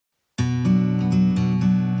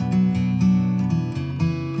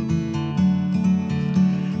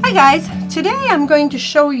Hi guys, today I'm going to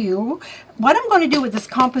show you what I'm going to do with this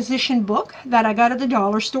composition book that I got at the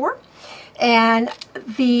dollar store. And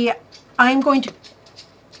I'm going to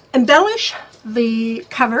embellish the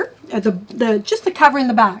cover, just the cover in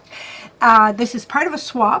the back. This is part of a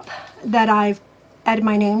swap that I've added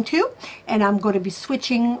my name to, and I'm going to be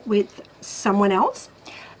switching with someone else.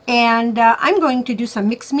 And I'm going to do some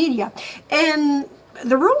mixed media. And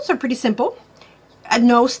the rules are pretty simple.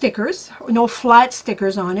 No stickers, no flat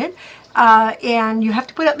stickers on it, and you have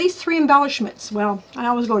to put at least 3 embellishments. Well, I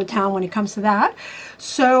always go to town when it comes to that.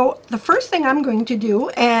 So the first thing I'm going to do,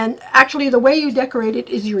 and actually the way you decorate it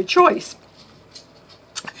is your choice.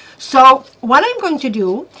 So what I'm going to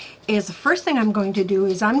do is, the first thing I'm going to do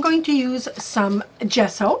is I'm going to use some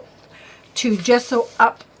gesso to gesso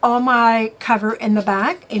up on my cover in the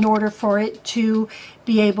back in order for it to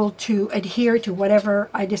be able to adhere to whatever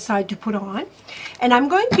I decide to put on. And I'm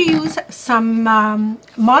going to use some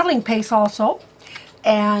modeling paste also,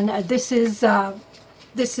 and this is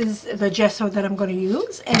the gesso that I'm going to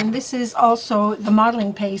use, and this is also the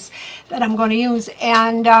modeling paste that I'm going to use,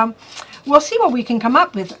 and we'll see what we can come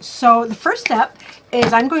up with. So the first step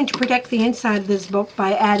is I'm going to protect the inside of this book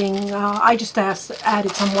by adding, I just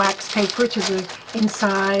added some wax paper to the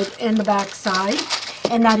inside and the back side,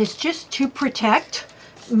 and that is just to protect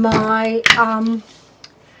my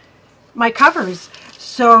my covers.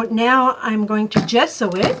 So now I'm going to gesso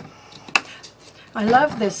it. I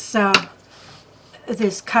love this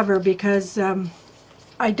this cover because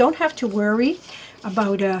I don't have to worry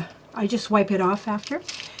about I just wipe it off after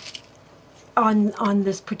on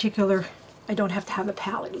this particular. I don't have to have a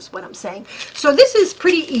palette is what I'm saying. So this is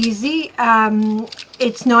pretty easy.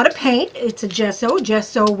 It's not a paint, it's a gesso.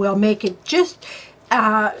 Gesso will make it just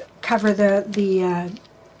cover the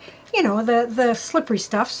you know, the slippery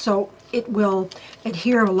stuff, so it will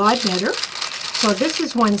adhere a lot better. So this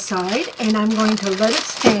is one side, and I'm going to let it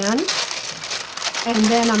stand, and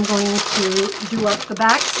then I'm going to do up the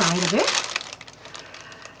back side of it.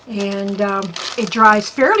 And it dries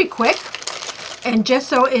fairly quick. And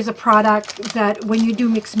gesso is a product that when you do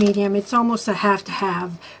mixed medium, it's almost a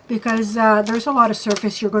have-to-have, because there's a lot of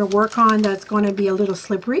surface you're going to work on that's going to be a little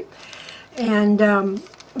slippery. And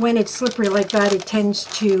when it's slippery like that, it tends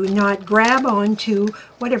to not grab onto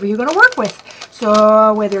whatever you're going to work with.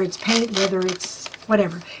 So whether it's paint, whether it's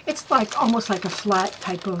whatever, it's like almost like a flat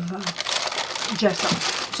type of gesso.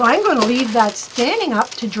 So I'm going to leave that standing up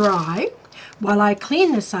to dry while I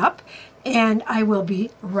clean this up, and I will be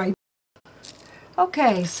right back.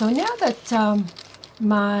 Okay, so now that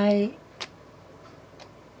my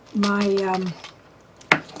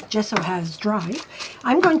gesso has dried,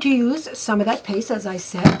 I'm going to use some of that paste, as I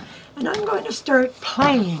said, and I'm going to start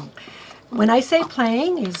playing. When I say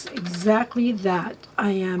playing, is exactly that.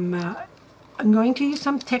 I'm going to use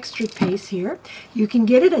some textured paste here. You can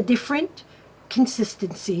get it at different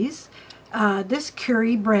consistencies. This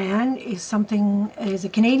Curry brand is a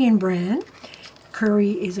Canadian brand.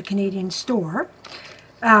 Curry is a Canadian store,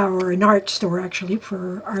 or an art store actually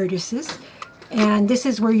for artists, and this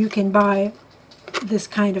is where you can buy this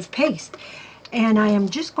kind of paste. And I am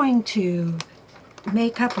just going to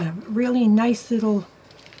make up a really nice little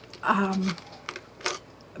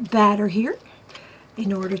batter here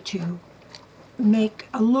in order to make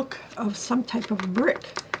a look of some type of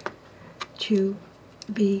brick to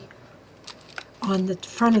be on the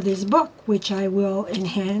front of this book, which I will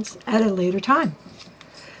enhance at a later time.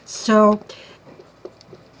 So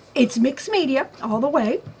it's mixed media all the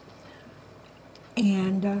way,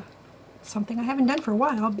 and something I haven't done for a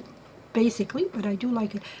while, basically, but I do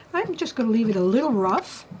like it. I'm just going to leave it a little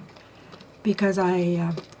rough because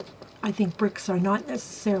I think bricks are not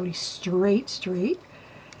necessarily straight.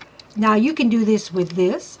 Now you can do this with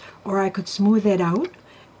this, or I could smooth it out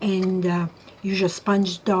and use a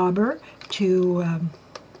sponge dauber to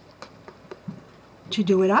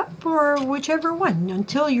do it up, or whichever one,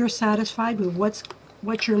 until you're satisfied with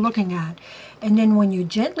what you're looking at. And then when you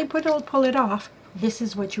gently pull it off, this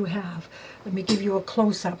is what you have. Let me give you a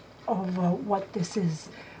close-up of what this is.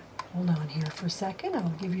 Hold on here for a second.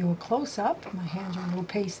 I'll give you a close-up. My hands are a little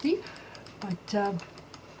pasty, but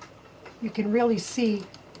you can really see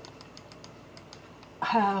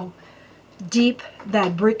how deep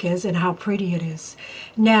that brick is and how pretty it is.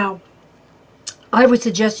 Now, I would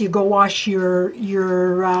suggest you go wash your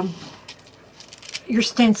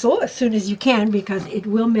stencil as soon as you can, because it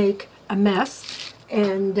will make a mess,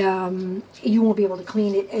 and you won't be able to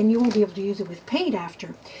clean it, and you won't be able to use it with paint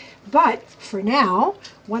after. But for now,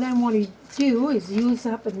 what I want to do is use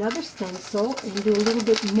up another stencil and do a little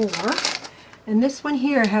bit more. And this one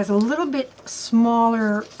here has a little bit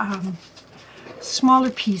smaller smaller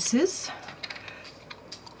pieces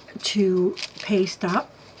to paste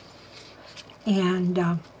up,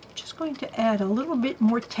 and just going to add a little bit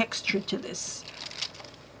more texture to this.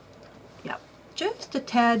 Yep, just a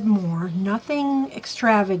tad more, nothing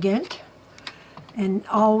extravagant, and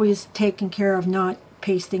always taking care of not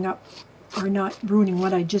pasting up or not ruining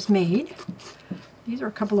what I just made. These are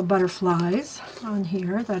a couple of butterflies on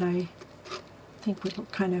here that I think would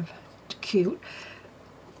look kind of cute.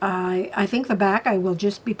 I think the back I will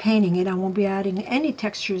just be painting it. I won't be adding any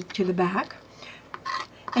texture to the back.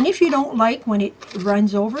 And if you don't like when it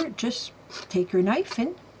runs over, just take your knife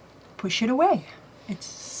and push it away. It's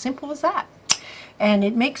simple as that. And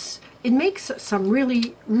it makes some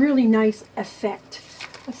really nice effect.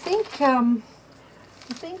 I think I'm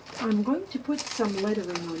going to put some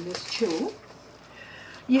lettering on this too.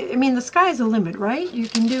 I mean, the sky's the limit, right? You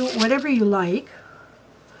can do whatever you like,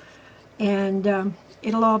 and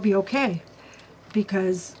it'll all be okay,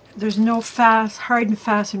 because there's no hard and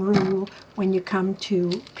fast rule when you come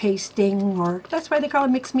to pasting, or that's why they call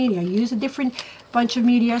it mixed media. Use a different bunch of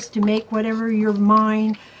medias to make whatever your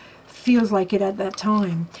mind feels like it at that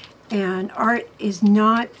time. And art is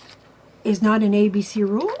not an ABC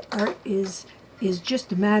rule. Art is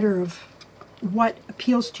just a matter of what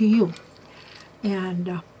appeals to you.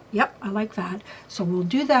 And yep, I like that. So we'll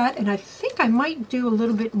do that, and I think I might do a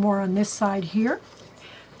little bit more on this side here,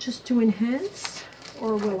 just to enhance,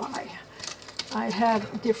 or will I? I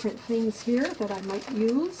have different things here that I might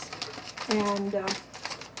use, and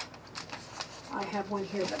I have one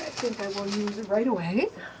here that I think I will use right away,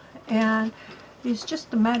 and it's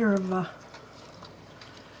just a matter of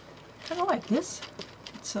kind of like this.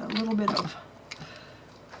 It's a little bit of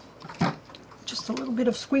just a little bit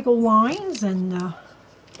of squiggle lines, and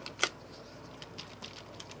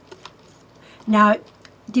now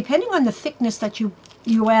depending on the thickness that you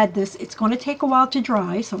add this, it's going to take a while to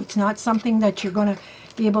dry, so it's not something that you're going to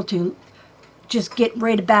be able to just get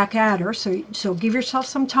right back at her. So give yourself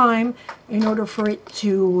some time in order for it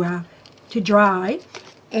to dry,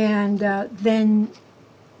 and then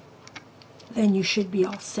you should be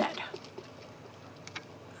all set.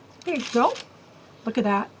 There you go. Look at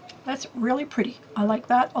that. That's really pretty. I like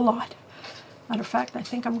that a lot. Matter of fact, I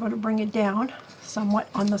think I'm going to bring it down somewhat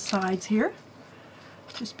on the sides here,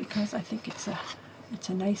 just because I think it's a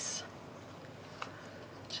nice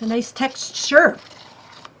texture.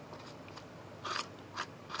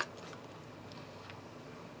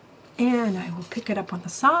 And I will pick it up on the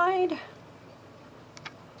side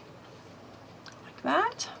like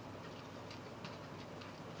that.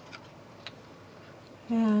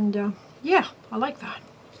 And yeah, I like that.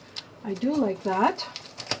 I do like that.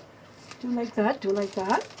 Do like that. Do like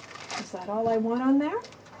that. Is that all I want on there?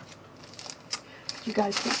 Do you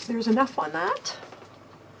guys think there's enough on that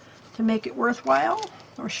to make it worthwhile?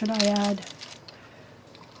 Or should I add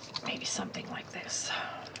maybe something like this?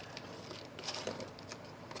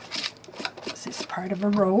 This is part of a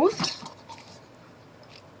rose.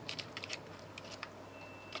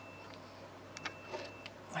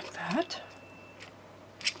 Like that.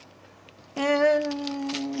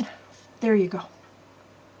 And there you go.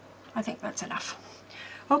 I think that's enough.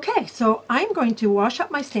 Okay, so I'm going to wash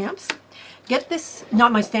up my stamps, get this,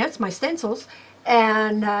 not my stamps, my stencils,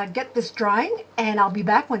 and get this drying, and I'll be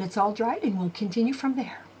back when it's all dried, and we'll continue from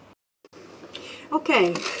there.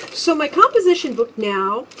 Okay, so my composition book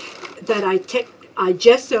now that I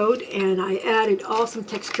gessoed, and I added some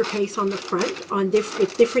texture paste on the front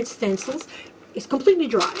with different stencils. It's completely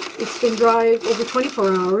dry. It's been dry over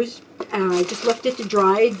 24 hours. I just left it to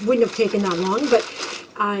dry. It wouldn't have taken that long, but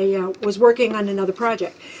I was working on another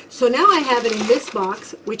project. So now I have it in this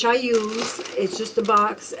box, which I use. It's just a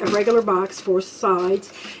box, a regular box, 4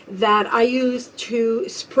 sides, that I use to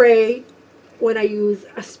spray when I use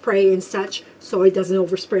a spray and such, so it doesn't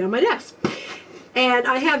overspray on my desk. And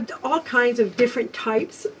I have all kinds of different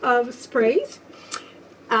types of sprays.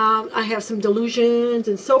 I have some dilutions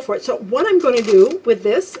and so forth. So what I'm going to do with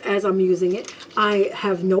this, as I'm using it, I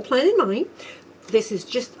have no plan in mind. This is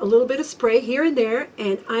just a little bit of spray here and there,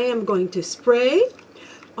 and I am going to spray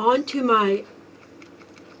onto my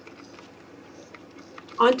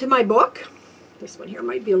book. This one here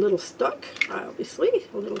might be a little stuck, obviously,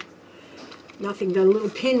 nothing that a little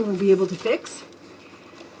pin will be able to fix.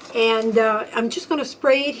 And I'm just going to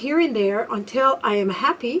spray it here and there until I am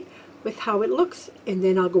happy with how it looks, and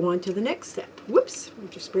then I'll go on to the next step. Whoops, I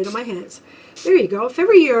just sprayed on my hands. There you go. If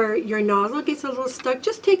ever your nozzle gets a little stuck,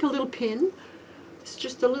 just take a little pin. It's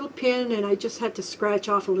just a little pin, and I just had to scratch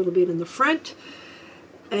off a little bit in the front,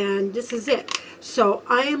 and this is it. So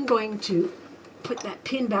I am going to put that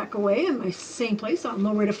pin back away in my same place. I'll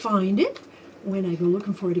know where to find it. when I go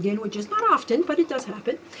looking for it again, which is not often, but it does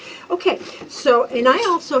happen. Okay, so, and I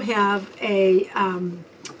also have a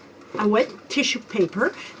wet tissue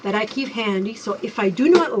paper that I keep handy, so if I do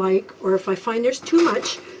not like, or if I find there's too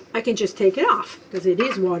much, I can just take it off, because it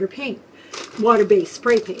is water-based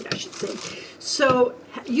spray paint, I should say. So,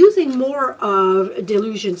 using more of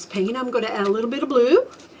Delusion's paint, I'm going to add a little bit of blue,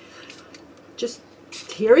 just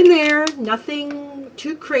here and there, nothing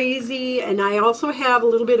too crazy. And I also have a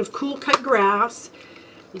little bit of cool cut grass,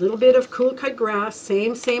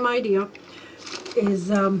 same idea. Is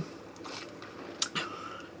I'm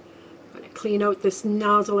going to clean out this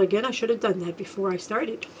nozzle again. I should have done that before I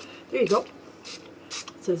started. There you go.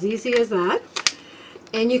 It's as easy as that.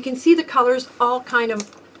 And you can see the colors all kind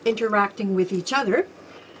of interacting with each other.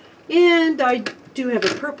 And I do have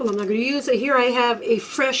a purple I'm not going to use. Here I have a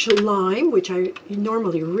fresh lime, which I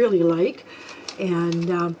normally really like.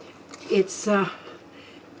 And it's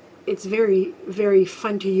very, very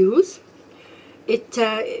fun to use.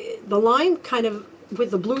 The lime kind of,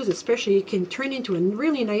 with the blues especially, it can turn into a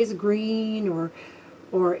really nice green or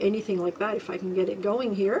anything like that if I can get it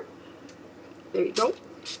going here. There you go.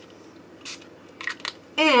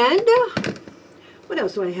 And what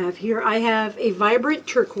else do I have here? I have a vibrant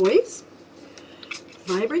turquoise.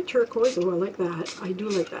 Vibrant turquoise. Oh, I like that. I do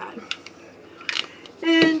like that.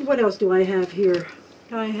 And what else do I have here?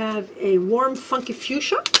 I have a warm, funky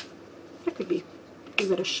fuchsia. That could be,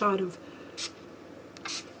 give it a shot of.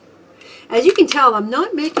 As you can tell, I'm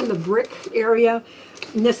not making the brick area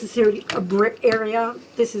necessarily a brick area.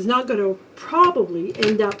 This is not going to probably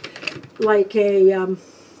end up like a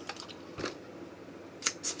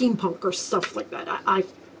steampunk or stuff like that. I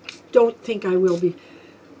don't think I will be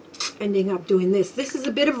ending up doing this. This is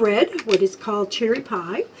a bit of red, what is called cherry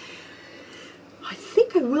pie. I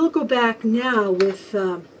think I will go back now with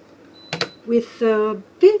a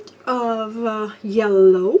bit of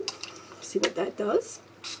yellow. See what that does.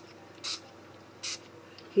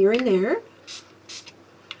 Here and there.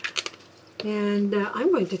 And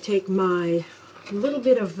I'm going to take my little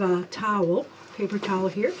bit of paper towel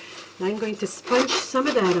here, and I'm going to sponge some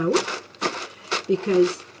of that out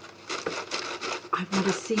because I want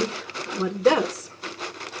to see what it does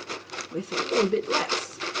with a little bit less.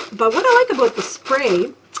 But what I like about the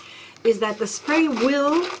spray is that the spray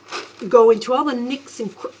will go into all the nicks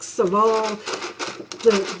and crooks of all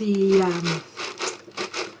the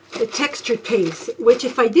textured paste, which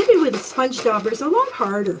if I did it with a sponge dauber is a lot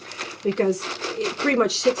harder because it pretty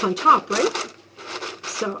much sits on top, right?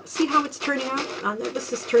 So see how it's turning out?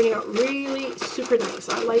 This is turning out really super nice.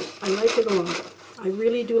 I like it a lot. I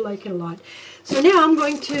really do like it a lot. So now I'm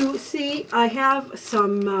going to see, I have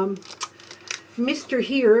some mister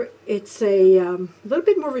here. It's a little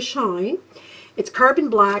bit more of a shine. It's carbon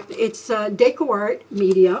black. It's Deco Art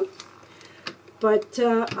Media. But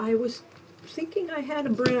I was thinking I had a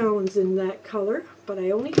browns in that color, but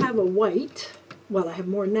I only have a white. Well, I have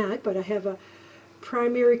more than that, but I have a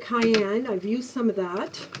primary cayenne. I've used some of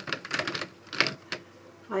that.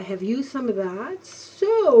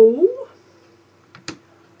 So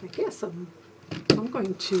I guess I'm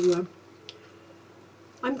going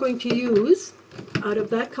to use out of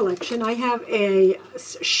that collection. I have a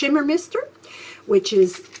shimmer mister, which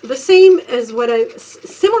is the same as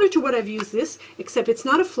similar to what I've used this, except it's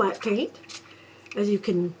not a flat paint, as you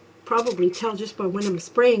can probably tell just by when I'm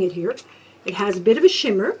spraying it here. It has a bit of a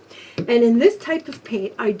shimmer, and in this type of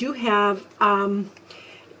paint I do have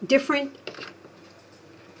different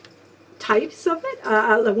types of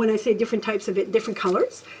it. When I say different types of it, different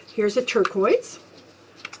colors. Here's a turquoise,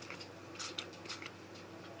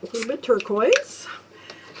 a little bit turquoise,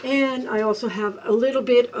 and I also have a little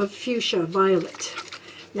bit of fuchsia violet.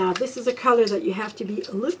 Now this is a color that you have to be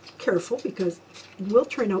a little careful because it will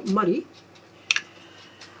turn out muddy.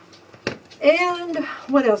 And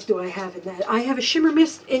what else do I have in that? I have a shimmer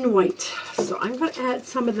mist in white, so I'm going to add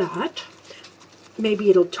some of that. Maybe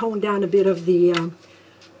it'll tone down a bit of the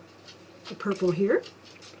purple here.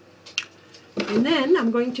 And then I'm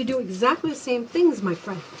going to do exactly the same things, my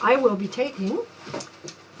friend. I will be taking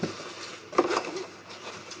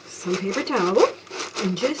some paper towel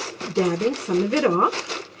and just dabbing some of it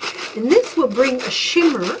off. And this will bring a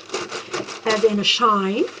shimmer, as in a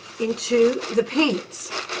shine, into the paints.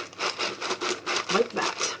 Like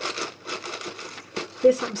that.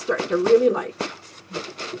 This I'm starting to really like.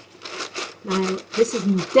 Now, this is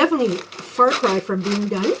definitely a far cry from being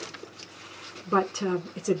done, but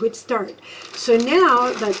it's a good start. So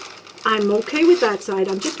now that I'm okay with that side,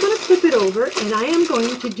 I'm just going to flip it over, and I am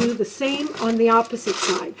going to do the same on the opposite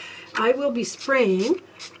side. I will be spraying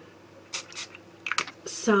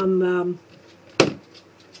some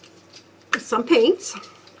some paints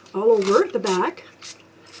all over the back.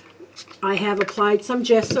 I have applied some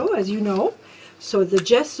gesso, as you know. So the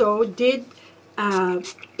gesso did,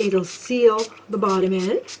 it'll seal the bottom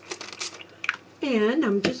end. And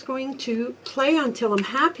I'm just going to play until I'm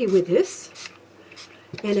happy with this.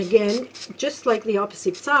 And again, just like the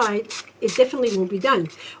opposite side, it definitely won't be done.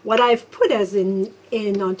 What I've put as in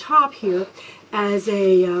on top here as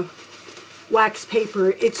a wax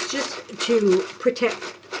paper, it's just to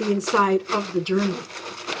protect the inside of the journal.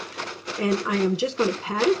 And I am just going to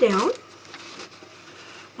pat it down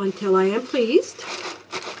until I am pleased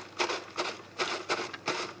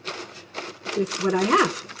with what I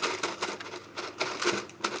have.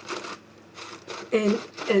 And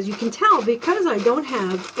as you can tell, because I don't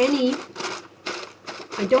have any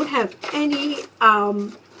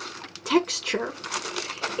texture,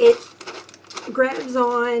 it grabs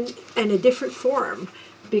on in a different form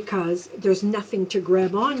because there's nothing to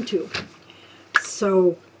grab onto.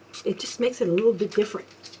 So it just makes it a little bit different.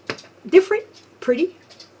 Different, pretty,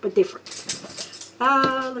 but different.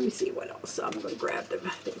 Let me see what else. I'm going to grab them. I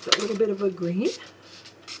think it's a little bit of a green.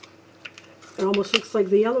 It almost looks like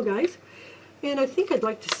the yellow guys. And I think I'd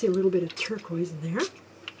like to see a little bit of turquoise in there.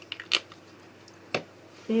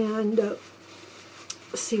 And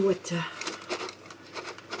see what I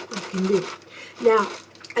can do. Now,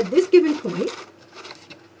 at this given point,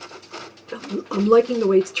 I'm liking the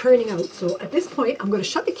way it's turning out. So at this point, I'm going to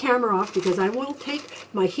shut the camera off because I will take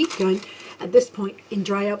my heat gun at this point and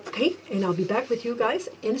dry out the paint. And I'll be back with you guys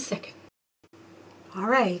in a second. All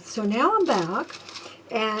right, so now I'm back.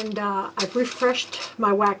 And I've refreshed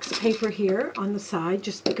my wax paper here on the side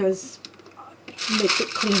just because it makes it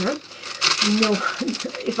cleaner. You know,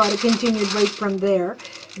 if I'd have continued right from there,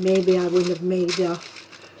 maybe I wouldn't have made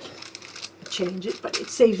change it, but it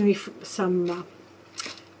saves me some,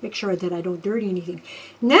 make sure that I don't dirty anything.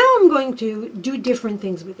 Now I'm going to do different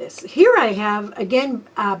things with this. Here I have, again,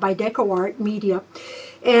 by Deco Art Media,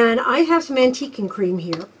 and I have some antiquing cream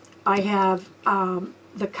here. I have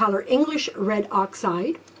the color English Red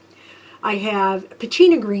Oxide. I have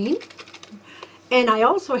Patina Green. And I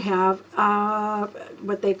also have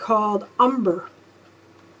what they called umber,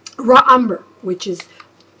 raw umber, which is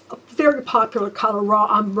a very popular color. Raw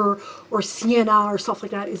umber or sienna or stuff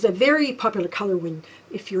like that is a very popular color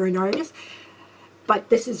if you're an artist. But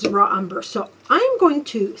this is raw umber. So I'm going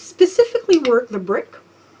to specifically work the brick.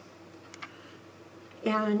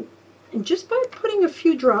 And just by putting a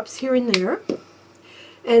few drops here and there.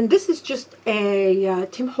 And this is just a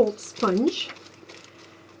Tim Holtz sponge.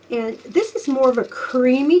 And this is more of a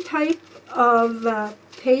creamy type of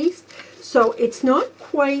paste. So it's not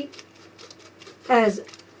quite as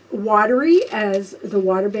watery as the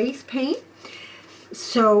water-based paint.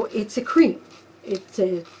 So it's a cream. It's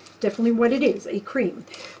definitely what it is, a cream.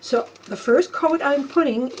 So the first coat I'm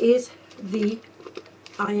putting is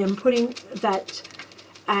I am putting that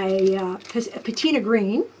a patina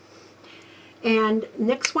green. And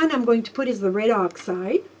next one I'm going to put is the red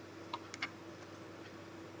oxide.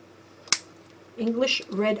 English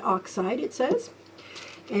Red Oxide, it says.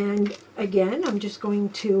 And again, I'm just going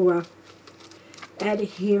to add it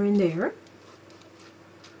here and there.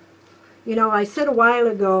 You know, I said a while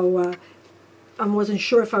ago I wasn't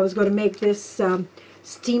sure if I was going to make this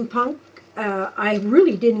steampunk. I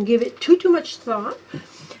really didn't give it too much thought.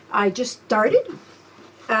 I just started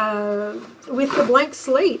with a blank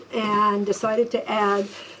slate and decided to add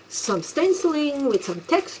some stenciling with some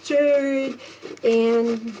textured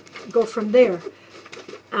and go from there.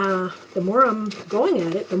 The more I'm going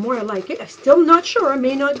at it, the more I like it. I'm still not sure, I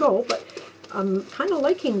may not go, but I'm kind of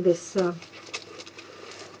liking this,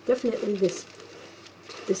 definitely this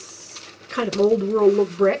kind of old world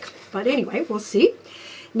look brick. But anyway, we'll see.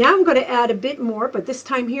 Now I'm going to add a bit more, but this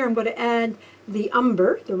time here I'm going to add the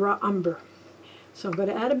umber, the raw umber. So I'm going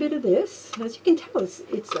to add a bit of this. As you can tell,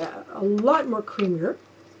 it's a lot more creamier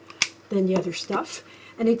than the other stuff.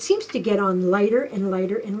 And it seems to get on lighter and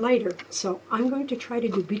lighter and lighter. So I'm going to try to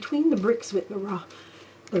do between the bricks with the raw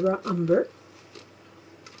umber.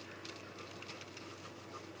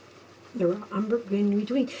 The raw umber in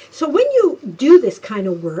between. So when you do this kind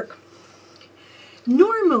of work,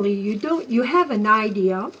 normally you have an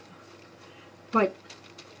idea, but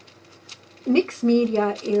mixed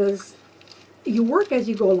media is you work as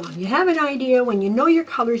you go along. You have an idea. When you know your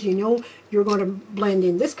colors, you know you're going to blend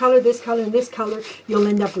in this color, and this color, you'll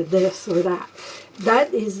end up with this or that.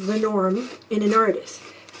 That is the norm in an artist.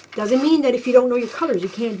 Doesn't mean that if you don't know your colors, you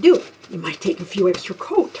can't do it. You might take a few extra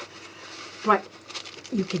coats, but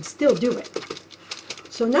you can still do it.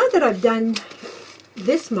 So now that I've done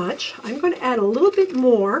this much, I'm going to add a little bit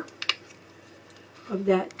more of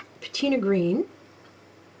that patina green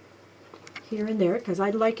here and there, because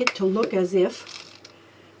I'd like it to look as if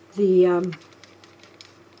the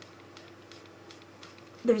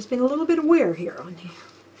there's been a little bit of wear here on here.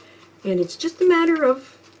 And it's just a matter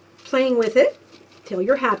of playing with it till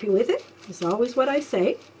you're happy with it. Is always what I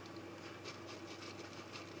say.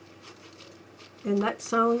 And that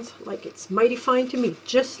sounds like it's mighty fine to me,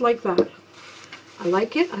 just like that. I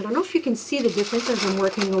like it. I don't know if you can see the difference as I'm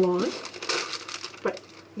working along, but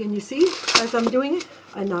can you see as I'm doing it?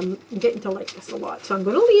 And I'm getting to like this a lot. So I'm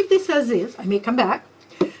going to leave this as is. I may come back,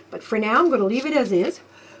 but for now I'm going to leave it as is.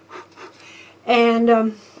 And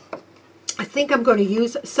I think I'm going to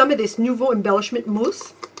use some of this Nouveau Embellishment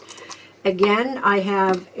Mousse. Again, I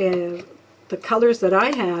have the colors that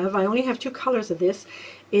I have. I only have 2 colors of this.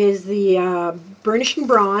 Is the Burnishing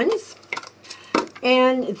Bronze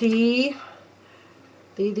and the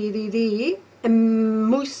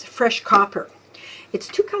Mousse Fresh Copper. It's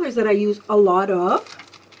 2 colors that I use a lot of,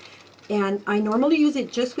 and I normally use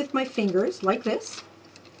it just with my fingers like this.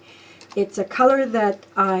 It's a color that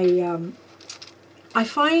I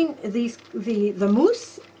find the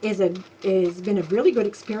mousse has been a really good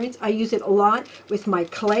experience. I use it a lot with my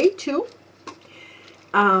clay too.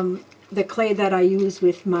 The clay that I use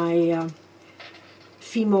with my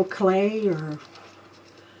Fimo clay, or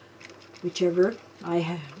whichever I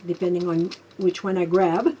have, depending on which one I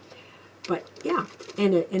grab. But yeah,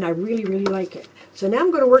 and I really, really like it. So now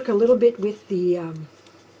I'm going to work a little bit with the,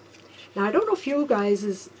 now I don't know if you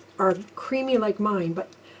guys are creamy like mine, but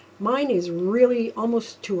mine is really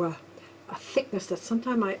almost to a thickness that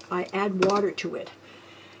sometimes I add water to it.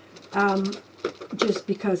 Just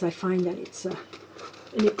because I find that it's,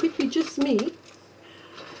 and it could be just me,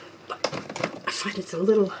 but I find it's a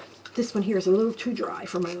little, this one here is a little too dry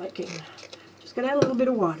for my liking. Just going to add a little bit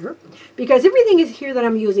of water, because everything is here that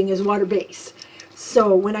I'm using is water base.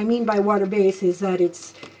 So what I mean by water base is that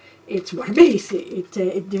it's water base.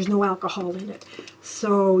 There's no alcohol in it.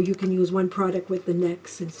 So you can use one product with the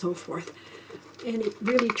next and so forth. And it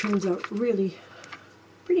really turns out really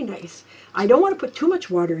pretty nice. I don't want to put too much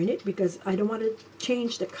water in it because I don't want to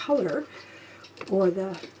change the color or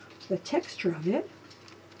the texture of it.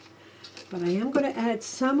 But I am going to add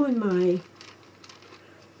some on my,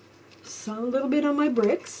 a little bit on my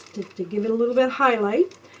bricks to give it a little bit of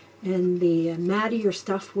highlight. And the mattier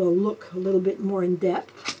stuff will look a little bit more in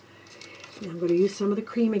depth. And I'm going to use some of the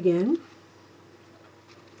cream again,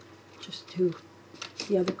 just to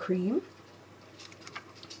the other cream.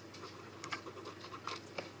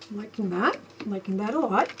 Liking that a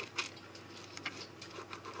lot.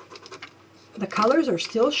 The colors are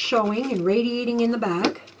still showing and radiating in the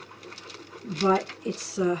back, but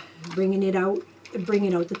it's bringing out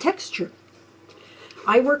the texture.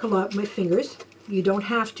 I work a lot with my fingers. You don't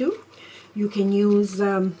have to. You can use,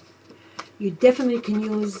 you can definitely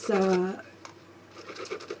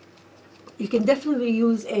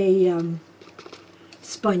use a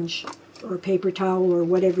sponge or a paper towel or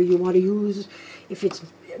whatever you want to use. If it's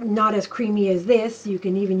not as creamy as this, you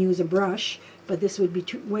can even use a brush, but this would be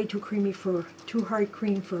way too creamy too hard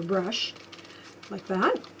cream for a brush. Like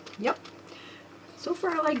that. Yep. So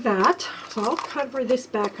far I like that. So I'll cover this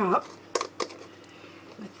back up.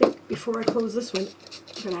 I think before I close this one,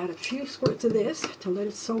 I'm going to add a few squirts of this to let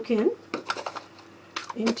it soak into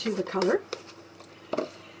the color.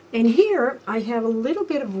 And here I have a little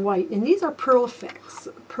bit of white, and these are pearl effects.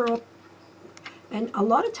 And a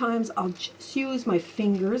lot of times I'll just use my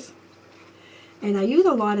fingers, and I use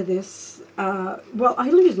a lot of this, well, I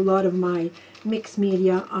use a lot of my mixed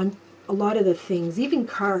media on a lot of the things, even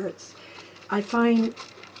cards. I find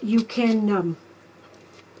you can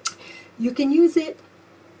use it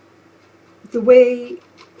the way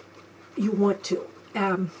you want to.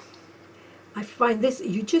 I find this,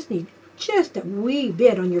 you just need just a wee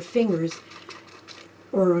bit on your fingers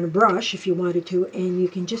or on a brush if you wanted to, and you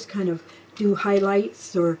can just kind of do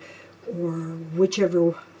highlights or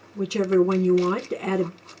whichever one you want to add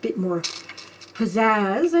a bit more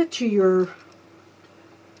pizzazz to your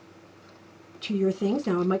things.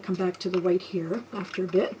 Now I might come back to the white here after a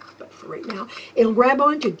bit, but for right now it'll grab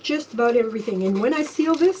onto just about everything, and when I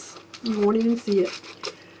seal this you won't even see it.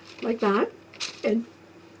 Like that. And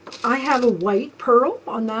I have a white pearl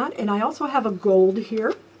on that, and I also have a gold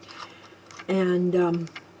here, and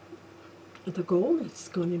the gold, it's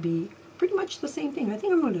going to be pretty much the same thing. I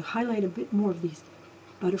think I'm going to highlight a bit more of these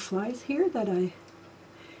butterflies here that I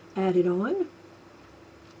added on.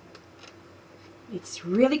 It's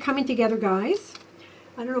really coming together, guys.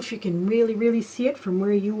 I don't know if you can really see it from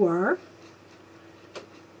where you are,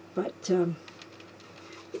 but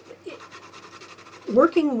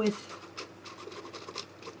working with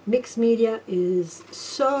Mixed media is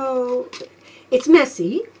it's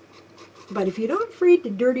messy, but if you're not afraid to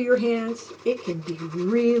dirty your hands, it can be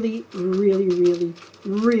really, really, really,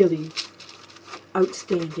 really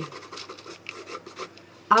outstanding.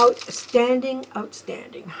 Outstanding,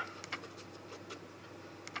 outstanding.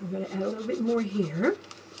 I'm going to add a little bit more here.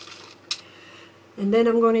 And then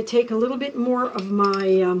I'm going to take a little bit more of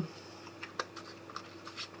my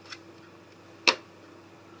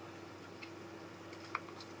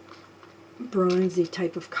bronzy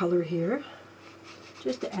type of color here,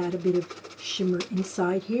 just to add a bit of shimmer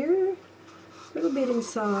inside here, a little bit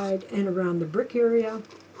inside and around the brick area.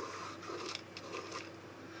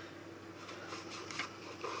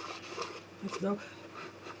 Like so.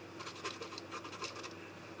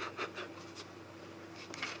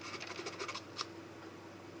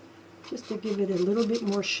 Just to give it a little bit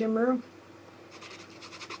more shimmer.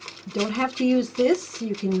 Don't have to use this.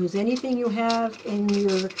 You can use anything you have in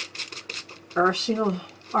your arsenal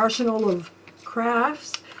of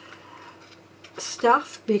crafts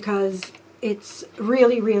stuff, because it's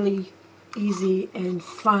really, really easy and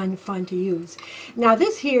fun to use. Now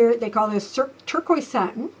this here, they call this turquoise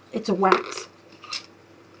satin. It's a wax,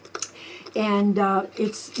 and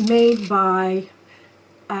it's made by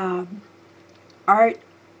Art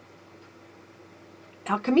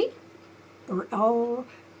Alchemy or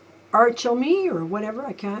Archilmy or whatever.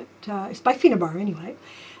 I can't. It's by Finabar anyway,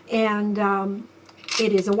 and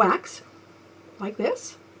it is a wax like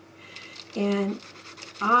this. And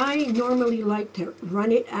I normally like to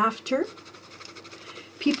run it after.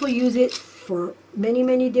 People use it for many,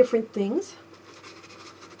 many different things,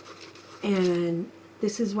 and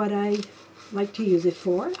this is what I like to use it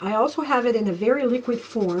for. I also have it in a very liquid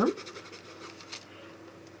form,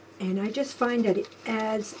 and I just find that it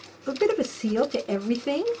adds a bit of a seal to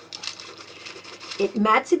everything. It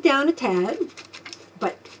mats it down a tad,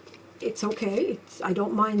 but it's okay. I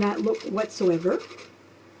don't mind that look whatsoever.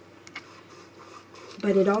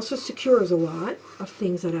 But it also secures a lot of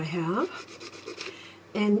things that I have.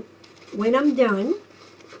 And when I'm done,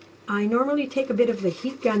 I normally take a bit of the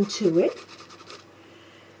heat gun to it.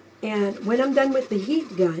 And when I'm done with the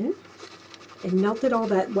heat gun and melted all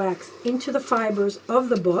that wax into the fibers of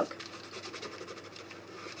the book,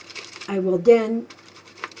 I will then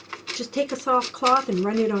just take a soft cloth and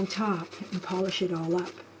run it on top and polish it all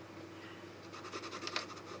up.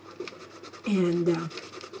 And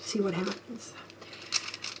see what happens.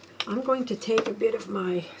 I'm going to take a bit of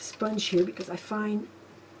my sponge here because I find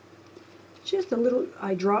just a little,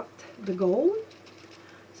 I dropped the gold.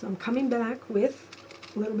 So I'm coming back with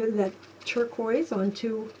a little bit of that turquoise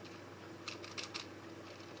onto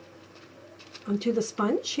the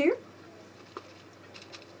sponge here.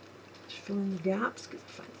 Just fill in the gaps because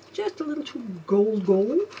I find it's just a little too gold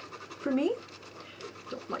for me.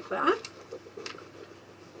 Don't like that.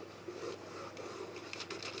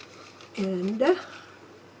 And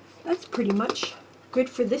that's pretty much good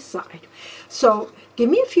for this side. So give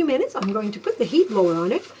me a few minutes. I'm going to put the heat blower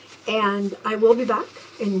on it, and I will be back,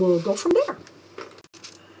 and we'll go from there.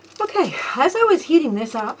 Okay, as I was heating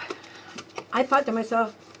this up, I thought to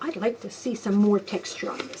myself, I'd like to see some more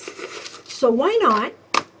texture on this. So why not?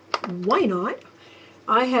 Why not?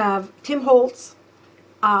 I have Tim Holtz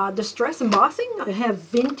Distress Embossing. I have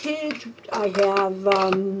vintage. I have,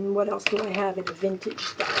 what else do I have in the vintage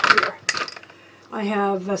stuff here? I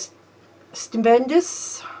have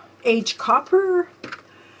Stupendous Aged Copper.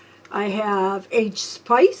 I have Aged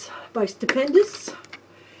Spice by Stupendous.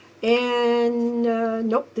 And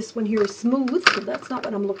nope, this one here is smooth, so that's not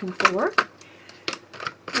what I'm looking for.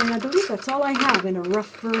 And I believe that's all I have in a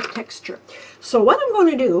rougher texture. So what I'm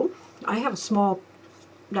going to do, I have a small,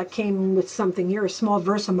 that came with something here, a small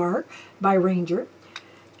Versamark by Ranger.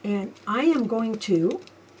 And I am going to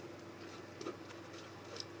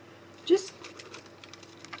just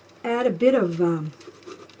add a bit of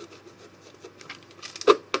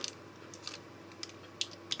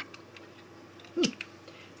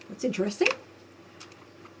that's interesting.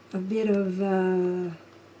 A bit of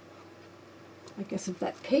I guess of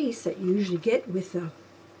that paste that you usually get with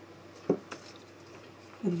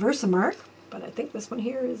Versamark, but I think this one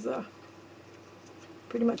here is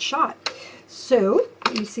pretty much shot. So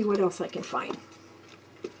let me see what else I can find.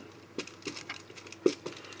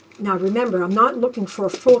 Now remember, I'm not looking for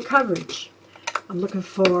full coverage. I'm looking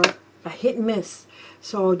for a hit and miss.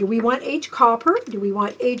 So do we want Aged Copper? Do we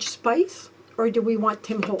want Aged Spice? Or do we want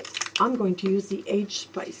Tim Holtz? I'm going to use the Aged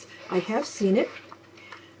Spice. I have seen it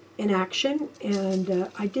in action,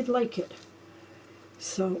 and I did like it.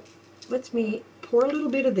 So let me pour a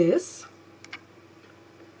little bit of this,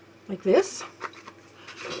 like this.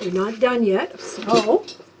 We're not done yet, so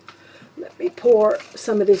me pour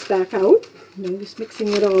some of this back out. I'm just mixing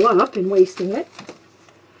it all up and wasting it.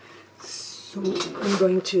 So I'm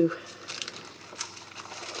going to,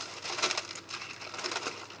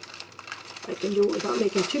 I can do it without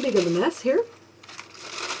making too big of a mess here.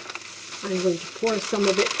 I'm going to pour some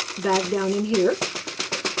of it back down in here.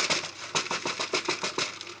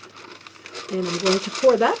 And I'm going to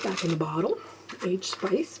pour that back in the bottle, aged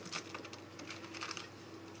spice.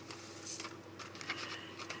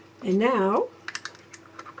 And now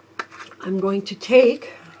I'm going to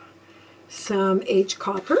take some aged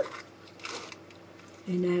copper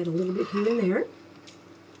and add a little bit here and there.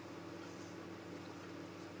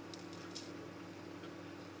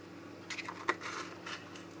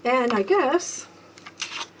 And I guess,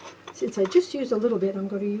 since I just used a little bit, I'm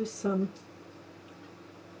going to use some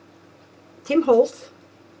Tim Holtz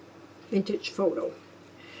Vintage Photo.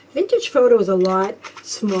 Vintage Photo is a lot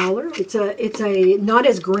smaller. It's a not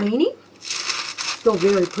as grainy. Still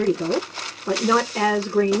very pretty though, but not as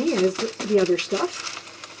grainy as the other stuff.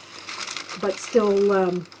 But still,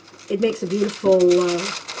 it makes a beautiful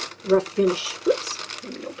rough finish. Oops,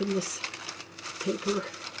 let me open this paper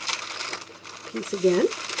piece again.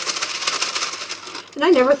 And I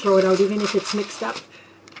never throw it out, even if it's mixed up,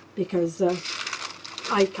 because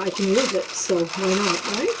I can use it, so why not,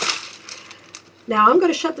 right? Now I'm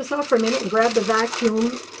going to shut this off for a minute and grab the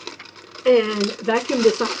vacuum and vacuum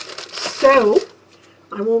this up so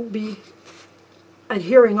I won't be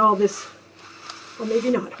adhering all this, or maybe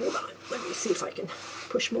not. Hold on, let me see if I can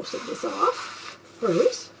push most of this off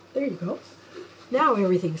first. There you go. Now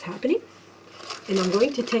everything's happening. And I'm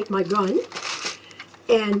going to take my gun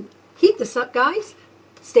and heat this up, guys.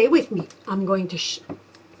 Stay with me. I'm going to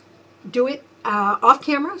do it off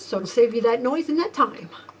camera, so to save you that noise and that time.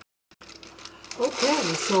 Okay,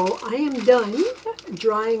 so I am done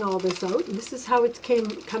drying all this out, and this is how it's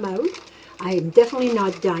come out. I am definitely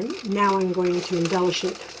not done. Now I'm going to embellish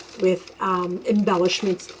it with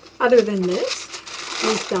embellishments other than this.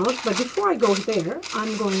 But before I go there,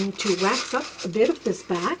 I'm going to wax up a bit of this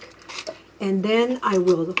back, and then I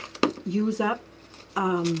will use up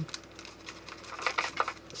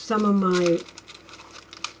some of my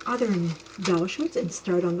other embellishments and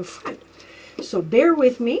start on the front. So bear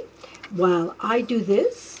with me while I do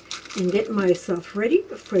this and get myself ready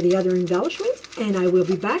for the other embellishments, and I will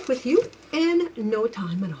be back with you in no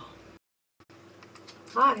time at all.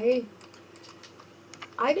 Hi.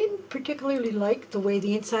 I didn't particularly like the way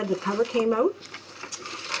the inside of the cover came out.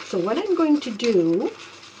 So what I'm going to do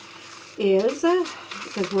is,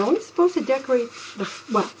 because we're only supposed to decorate the,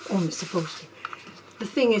 well, only supposed to. The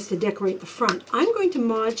thing is to decorate the front. I'm going to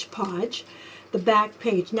Mod Podge the back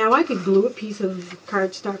page. Now I could glue a piece of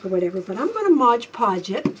cardstock or whatever, but I'm going to Mod Podge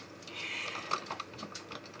it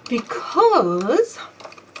because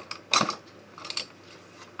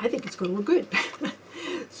I think it's going to look good.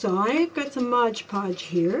 So I've got some Mod Podge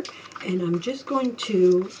here, and I'm just going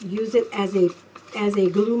to use it as a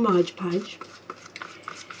glue Mod Podge.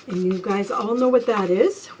 And you guys all know what that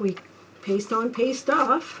is. We paste on, paste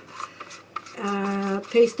off.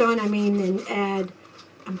 Paste on, I mean, and add,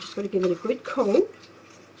 I'm just going to give it a good coat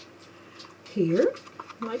here,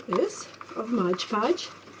 like this, of Mod Podge.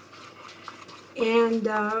 And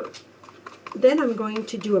then I'm going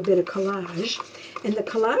to do a bit of collage. And the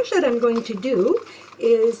collage that I'm going to do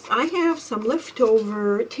is, I have some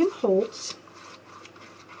leftover Tim Holtz.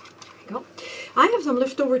 There you go. I have some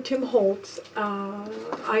leftover Tim Holtz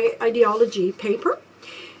Ideology paper.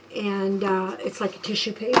 And it's like a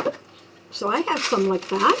tissue paper. So I have some like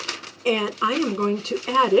that, and I am going to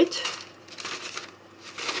add it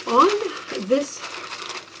on this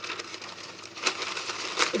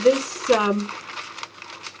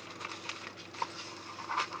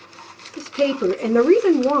paper. And the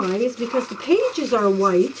reason why is because the pages are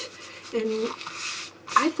white, and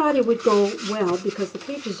I thought it would go well because the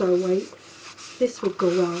pages are white. This would go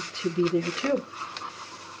well to be there too.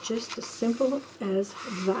 Just as simple as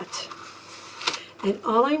that. And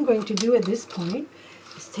all I'm going to do at this point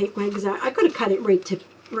is take my exact, I could have cut it right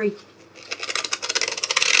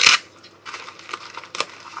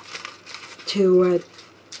to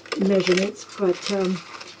measurements, but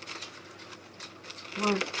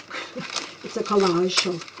well, it's a collage,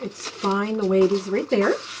 so it's fine the way it is right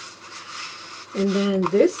there. And then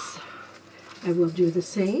this, I will do the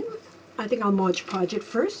same. I think I'll Mod Podge it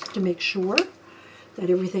first to make sure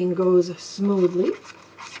that everything goes smoothly.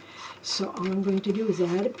 So all I'm going to do is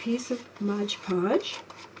add a piece of Mod Podge.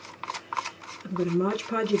 I'm going to Mod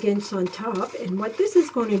Podge against on top, and what this is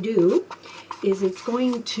going to do is it's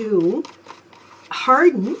going to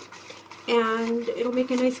harden, and it'll make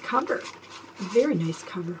a nice cover, a very nice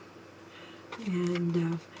cover.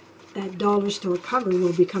 and that dollar store cover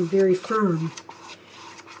will become very firm.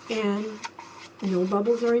 And no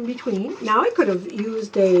bubbles are in between. Now I could have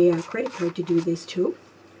used a credit card to do this too.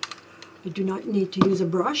 I do not need to use a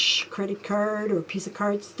brush, credit card, or a piece of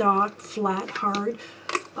cardstock, flat, hard.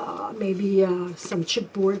 Maybe some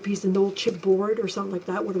chipboard, piece of old chipboard or something like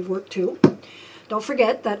that would have worked too. Don't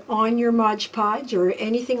forget that on your Mod Podge or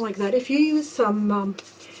anything like that, if you use some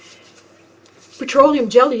petroleum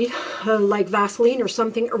jelly, like Vaseline or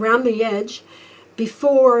something, around the edge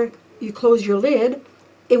before you close your lid,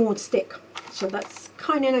 it won't stick. So that's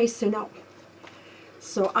kind of nice to know.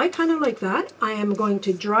 So I kind of like that. I am going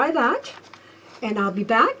to dry that, and I'll be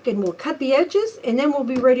back, and we'll cut the edges, and then we'll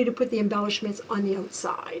be ready to put the embellishments on the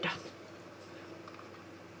outside.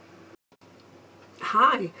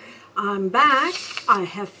 Hi, I'm back. I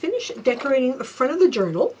have finished decorating the front of the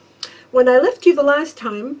journal. When I left you the last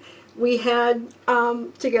time we had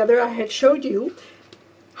together, I had showed you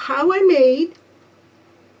how I made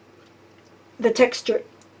the texture,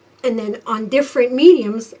 and then on different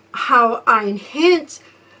mediums how I enhance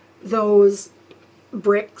those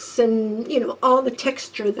bricks and, you know, all the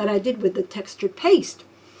texture that I did with the textured paste,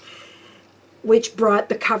 which brought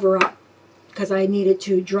the cover up because I needed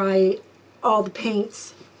to dry all the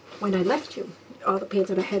paints when I left you, all the paints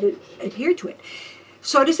that I had adhered to it.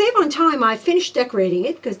 So to save on time, I finished decorating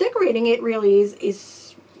it, because decorating it really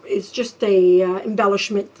is just a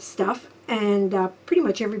embellishment stuff, and pretty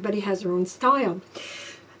much everybody has their own style.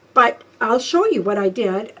 But I'll show you what I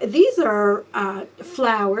did. These are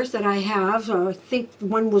flowers that I have. I think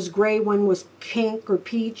one was gray, one was pink or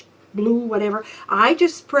peach, blue, whatever. I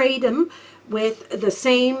just sprayed them with the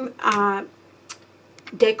same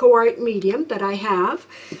Deco Art medium that I have,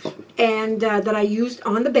 and that I used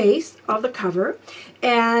on the base of the cover.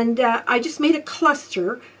 And I just made a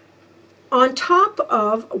cluster. On top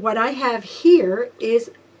of what I have here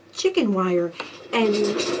is chicken wire, and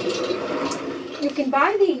you can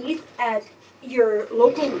buy these at your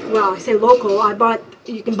local, well, I say local,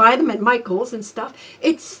 you can buy them at Michael's and stuff.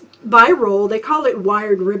 It's by roll. They call it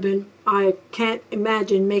wired ribbon. I can't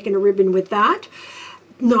imagine making a ribbon with that.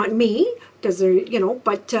 Not me, because they're, you know,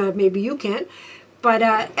 but maybe you can. But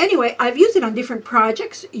anyway, I've used it on different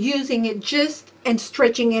projects, using it just and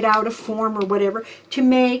stretching it out of form or whatever to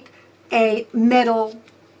make a metal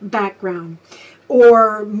background,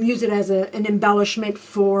 or use it as an embellishment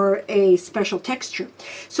for a special texture.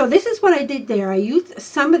 So this is what I did there. I used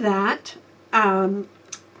some of that,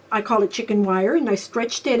 I call it chicken wire, and I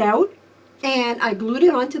stretched it out, and I glued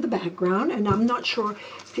it onto the background. And I'm not sure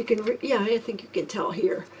if you can, yeah, I think you can tell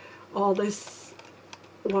here, all this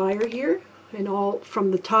wire here, and all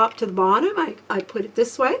from the top to the bottom, I put it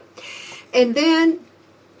this way. And then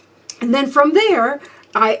from there,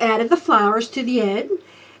 I added the flowers to the end.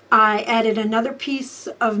 I added another piece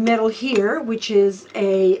of metal here, which is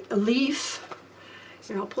a leaf.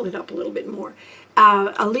 Here, I'll pull it up a little bit more.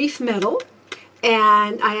 A leaf metal,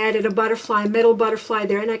 and I added a butterfly, metal butterfly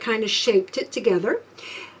there, and I kind of shaped it together.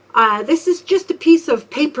 This is just a piece of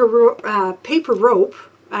paper rope,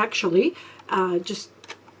 actually, just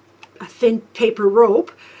a thin paper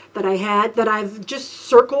rope that I had, that I've just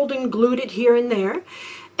circled and glued it here and there.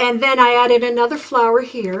 And then I added another flower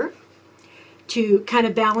here to kind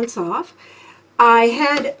of balance off. I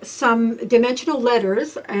had some dimensional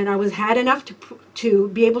letters, and I had enough to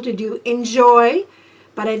be able to do enjoy,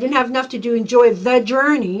 but I didn't have enough to do enjoy the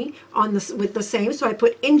journey on this with the same. So I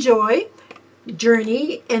put enjoy,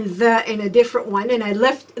 journey, and the in a different one, and I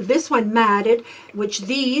left this one matted, which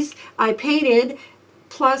these I painted,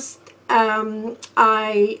 plus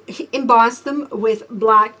I embossed them with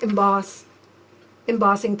black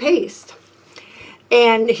embossing paste.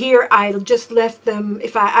 And here I just left them.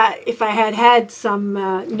 If I had some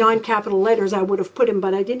non-capital letters, I would have put them,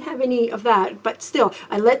 but I didn't have any of that. But still,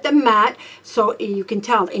 I let them matte, so you can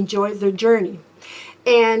tell, enjoy the journey.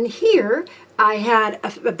 And here I had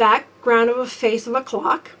a background of a face of a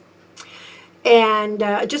clock, and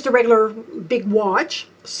just a regular big watch.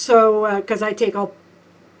 So because I take all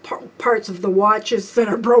parts of the watches that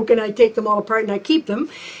are broken, I take them all apart and I keep them.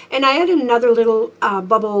 And I added another little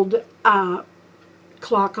bubbled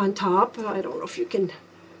clock on top. I don't know if you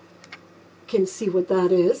can see what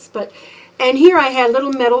that is, but, and here I had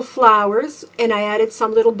little metal flowers, and I added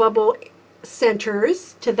some little bubble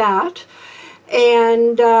centers to that.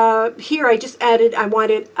 And here I just added, I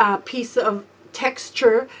wanted a piece of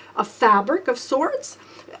texture of fabric of sorts,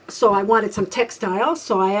 so I wanted some textile,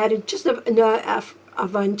 so I added just an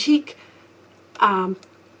antique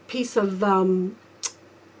piece of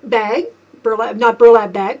bag, not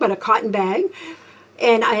burlap bag, but a cotton bag,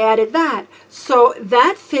 and I added that. So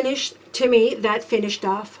that finished to me, that finished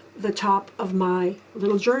off the top of my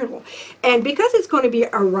little journal. And because it's going to be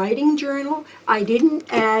a writing journal, I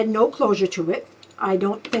didn't add no closure to it. I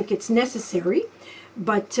don't think it's necessary.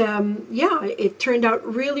 But yeah, it turned out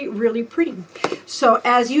really, really pretty. So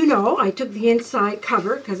as you know, I took the inside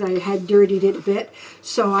cover because I had dirtied it a bit.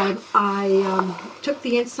 So I took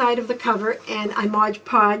the inside of the cover and I Mod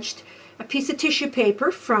Podged a piece of tissue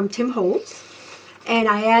paper from Tim Holtz. And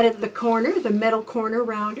I added the corner, the metal corner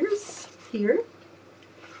rounders here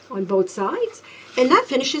on both sides. And that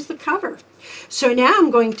finishes the cover. So now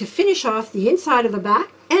I'm going to finish off the inside of the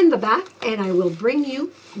back, and I will bring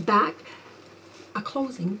you back a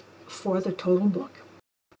closing for the total book.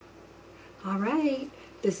 All right,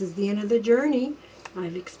 this is the end of the journey.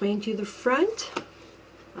 I've explained to you the front.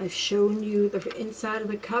 I've shown you the inside of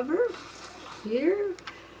the cover here.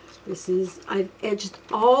 This is, I've edged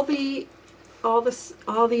all the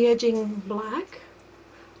edging black,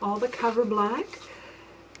 all the cover black,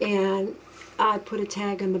 and I put a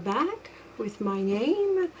tag on the back with my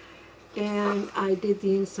name, and I did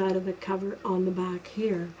the inside of the cover on the back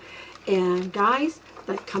here. And guys,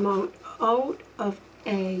 that come out of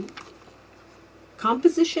a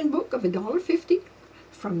composition book of $1.50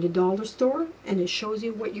 from the dollar store, and it shows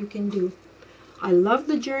you what you can do. I love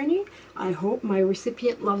the journey. I hope my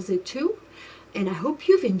recipient loves it too, and I hope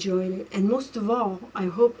you've enjoyed it, and most of all, I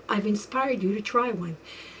hope I've inspired you to try one.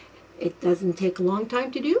 It doesn't take a long time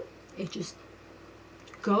to do. It just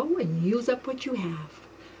go and use up what you have.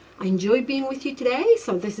 I enjoyed being with you today.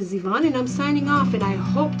 So this is Yvonne, and I'm signing off, and I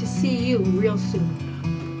hope to see you real soon.